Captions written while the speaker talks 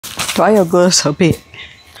Why your gloves so big?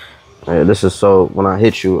 Yeah, this is so when I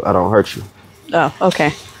hit you, I don't hurt you. Oh,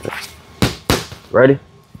 okay. Ready?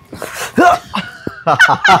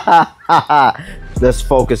 Let's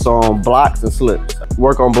focus on blocks and slips.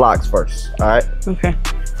 Work on blocks first, all right? Okay.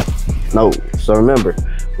 No, so remember,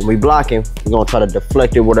 when we blocking, we're gonna try to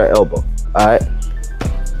deflect it with our elbow, all right?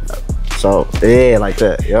 So, yeah, like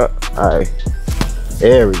that, yep, all right.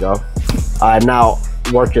 There we go. All right, now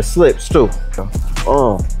work your slips too.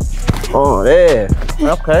 Oh, there.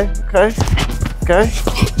 Okay. All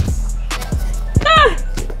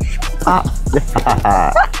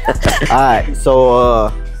right,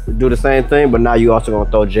 so do the same thing, but now you also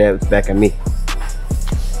gonna throw jabs back at me.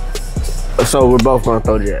 So we're both gonna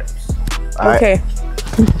throw jabs. All right? Okay.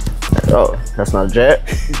 Oh, that's not a jab.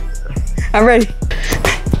 I'm ready.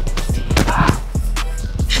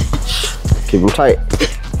 Keep them tight.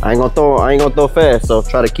 I ain't gonna throw fast, so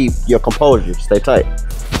try to keep your composure. Stay tight.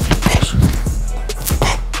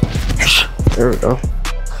 There we go.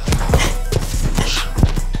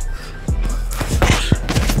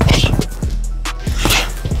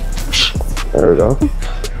 There we go.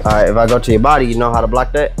 All right, if I go to your body, you know how to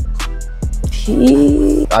block that?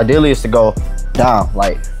 Ideally, it's to go down,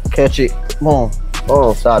 like catch it, boom,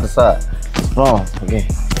 boom, side to side, boom, again.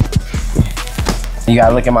 You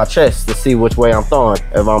gotta look at my chest to see which way I'm throwing.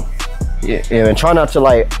 If I'm, yeah, and try not to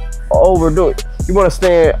like overdo it. You wanna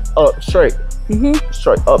stand up straight,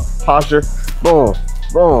 straight up posture, boom,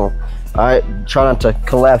 boom. All right, try not to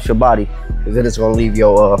collapse your body, because then it's gonna leave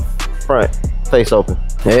your front face open.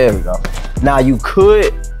 There we go. Now you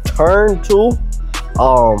could turn too.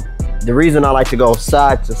 The reason I like to go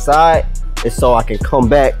side to side is so I can come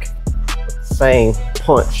back with the same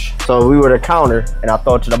punch. So if we were to counter and I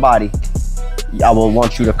throw it to the body, I will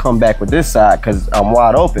want you to come back with this side because I'm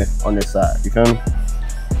wide open on this side. You feel me?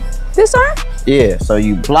 This arm? Yeah, so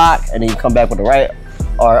you block and then you come back with the right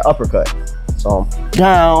or uppercut. So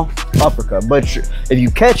down, uppercut. But if you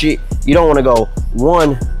catch it, you don't want to go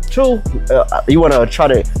 1, 2. You want to try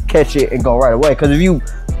to catch it and go right away. Because if you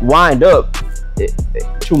wind up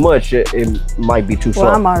too much, it might be too slow.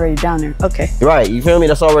 Well, I'm already down there. Okay. Right, you feel me?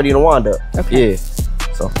 That's already in the wind up. Okay. Yeah.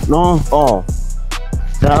 So long, on,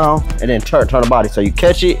 down, and then turn the body. So you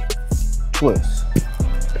catch it, twist,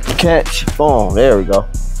 catch, boom. There we go.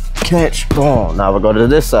 Catch, boom. Now we'll go to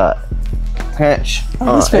this side. Catch.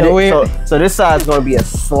 This feels weird. So this side is going to be a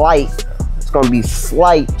slight. It's going to be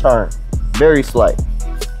slight turn, very slight.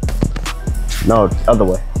 No, other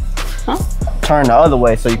way. Huh? Turn the other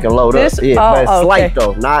way so you can load this? up. Yeah, oh, but it's okay. slight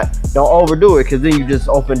though. Don't overdo it because then you just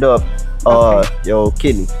opened up your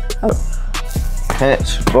kidney. Oh.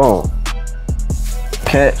 Catch, boom.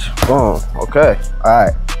 Catch, boom. Okay. All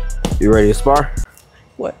right. You ready to spar?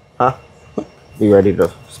 What? Huh? You ready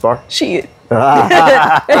to spar? Shit.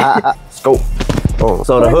 Scope. Boom.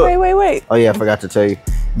 So the hook. Wait. Oh yeah, I forgot to tell you.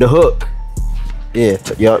 The hook. Yeah.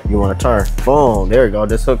 Yup. You want to turn. Boom. There you go.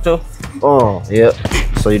 This hook too. Boom. Yep.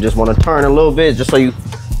 So you just want to turn a little bit just so you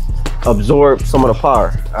absorb some of the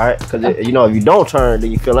power. All right. Because you know if you don't turn,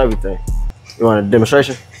 then you feel everything. You want a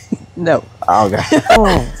demonstration? No. Oh, okay.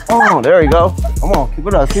 Oh, there you go. Come on, keep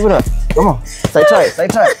it up, keep it up. Come on, stay tight, stay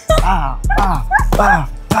tight. Bow.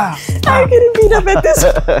 I'm getting beat up at this.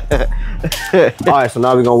 All right, so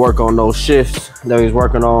now we're gonna work on those shifts that we was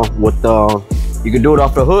working on with you can do it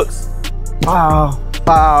off the hooks. Bow,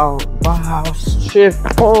 shift,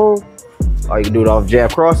 boom. Or you can do it off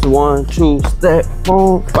jab crosses. 1, 2, step,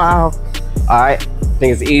 boom, bow. All right, I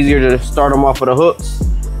think it's easier to start them off with the hooks.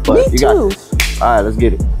 But Me you too. got this. All right, let's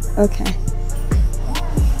get it. Okay.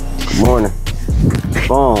 Good morning.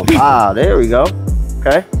 Boom. There we go.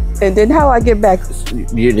 Okay. And then how I get back?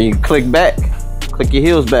 You click back. Click your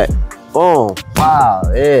heels back. Boom. Wow.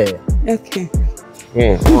 Yeah. Okay.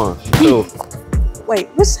 Yeah. 1, 2. Wait,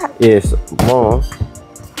 what's that? Yes. Boom.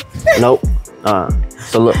 Nope.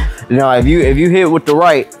 So look. Now if you hit with the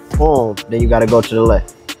right, boom, then you gotta go to the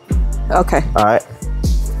left. Okay. All right.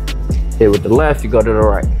 Hit with the left, you go to the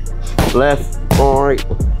right. Left, boom, right.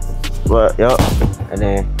 Left, yup. And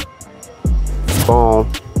then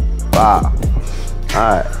boom. Wow.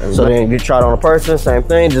 Alright. So then you try it on a person, same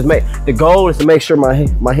thing. Just the goal is to make sure my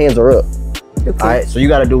hands are up. Okay. Alright, so you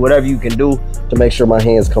gotta do whatever you can do to make sure my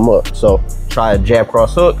hands come up. So try a jab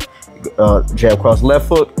cross hook, jab cross left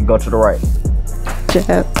hook, go to the right.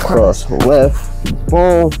 Jab Cross left,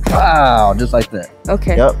 boom, wow, just like that.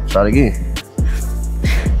 Okay. Yep, try it again.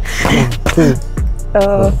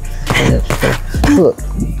 Hook,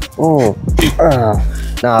 boom,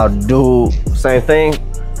 now do same thing,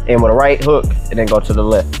 aim with a right hook, and then go to the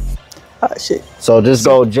left. Oh shit. So just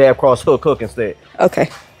go jab cross hook, hook instead. Okay.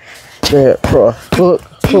 Yeah, cross, hook,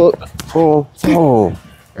 boom, boom.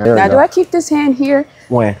 Now, do I keep this hand here?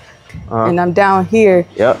 When? And I'm down here.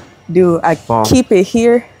 Yep. Do I keep it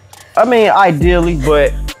here? I mean, ideally,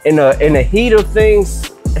 but in the heat of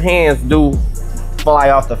things, hands do fly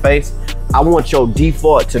off the face. I want your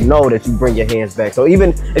default to know that you bring your hands back. So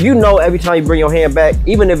even if you know every time you bring your hand back,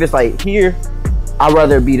 even if it's like here, I'd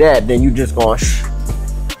rather it be that than you just going,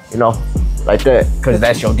 you know, like that, because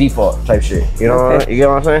that's your default type shit. You know what I mean? You get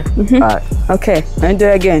what I'm saying? Mm-hmm. All right. Okay, and do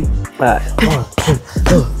it again. All right. 1,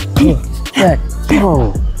 2, 3,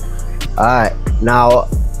 boom. All right. Now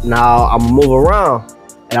I'm gonna move around,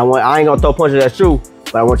 and I ain't gonna throw punches at you,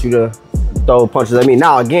 but I want you to throw punches at me.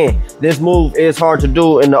 Now again, this move is hard to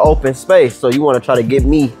do in the open space, so you want to try to get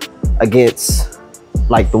me against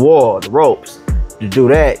like the wall, the ropes. To do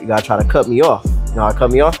that, you gotta try to cut me off. You know how to cut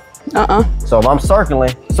me off? So if I'm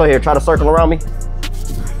circling, so here, try to circle around me.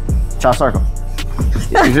 Try to circle.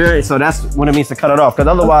 So that's what it means to cut it off. Because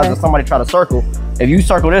otherwise, if somebody try to circle, if you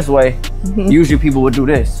circle this way, usually people would do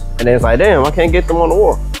this. And then it's like, damn, I can't get them on the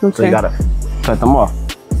wall. So you gotta cut them off.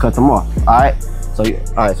 Cut them off. All right. So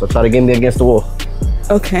so try to get me against the wall.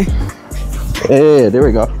 Okay. Yeah, there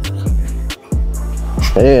we go.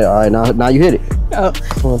 Yeah, all right, now you hit it. Oh.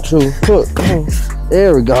 1, 2, hook.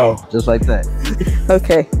 There we go. Just like that.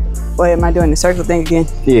 Okay. Wait, am I doing the circle thing again?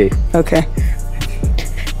 Yeah. Okay.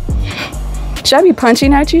 Should I be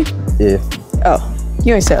punching at you? Yeah. Oh,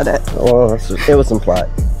 you ain't said that. Well, it was implied.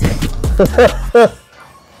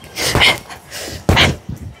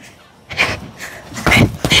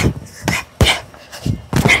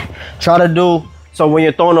 Try to do, so when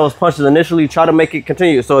you're throwing those punches initially, try to make it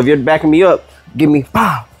continue. So if you're backing me up, give me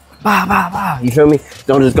pow, pow, pow, pow. You feel me?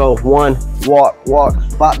 Don't just go 1, walk,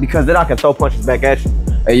 pop, because then I can throw punches back at you.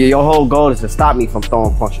 And your whole goal is to stop me from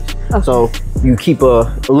throwing punches. Okay. So you keep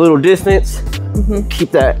a little distance, keep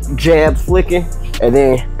that jab flicking, and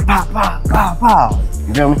then pow, pow, pow, pow.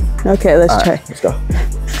 You feel me? Okay, let's try. Let's go.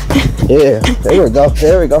 Yeah, there we go,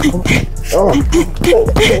 there we go.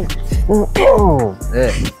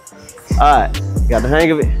 Yeah. All right, got the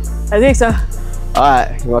hang of it? I think so. All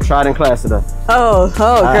right, you gonna try it in class today. Oh,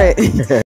 great.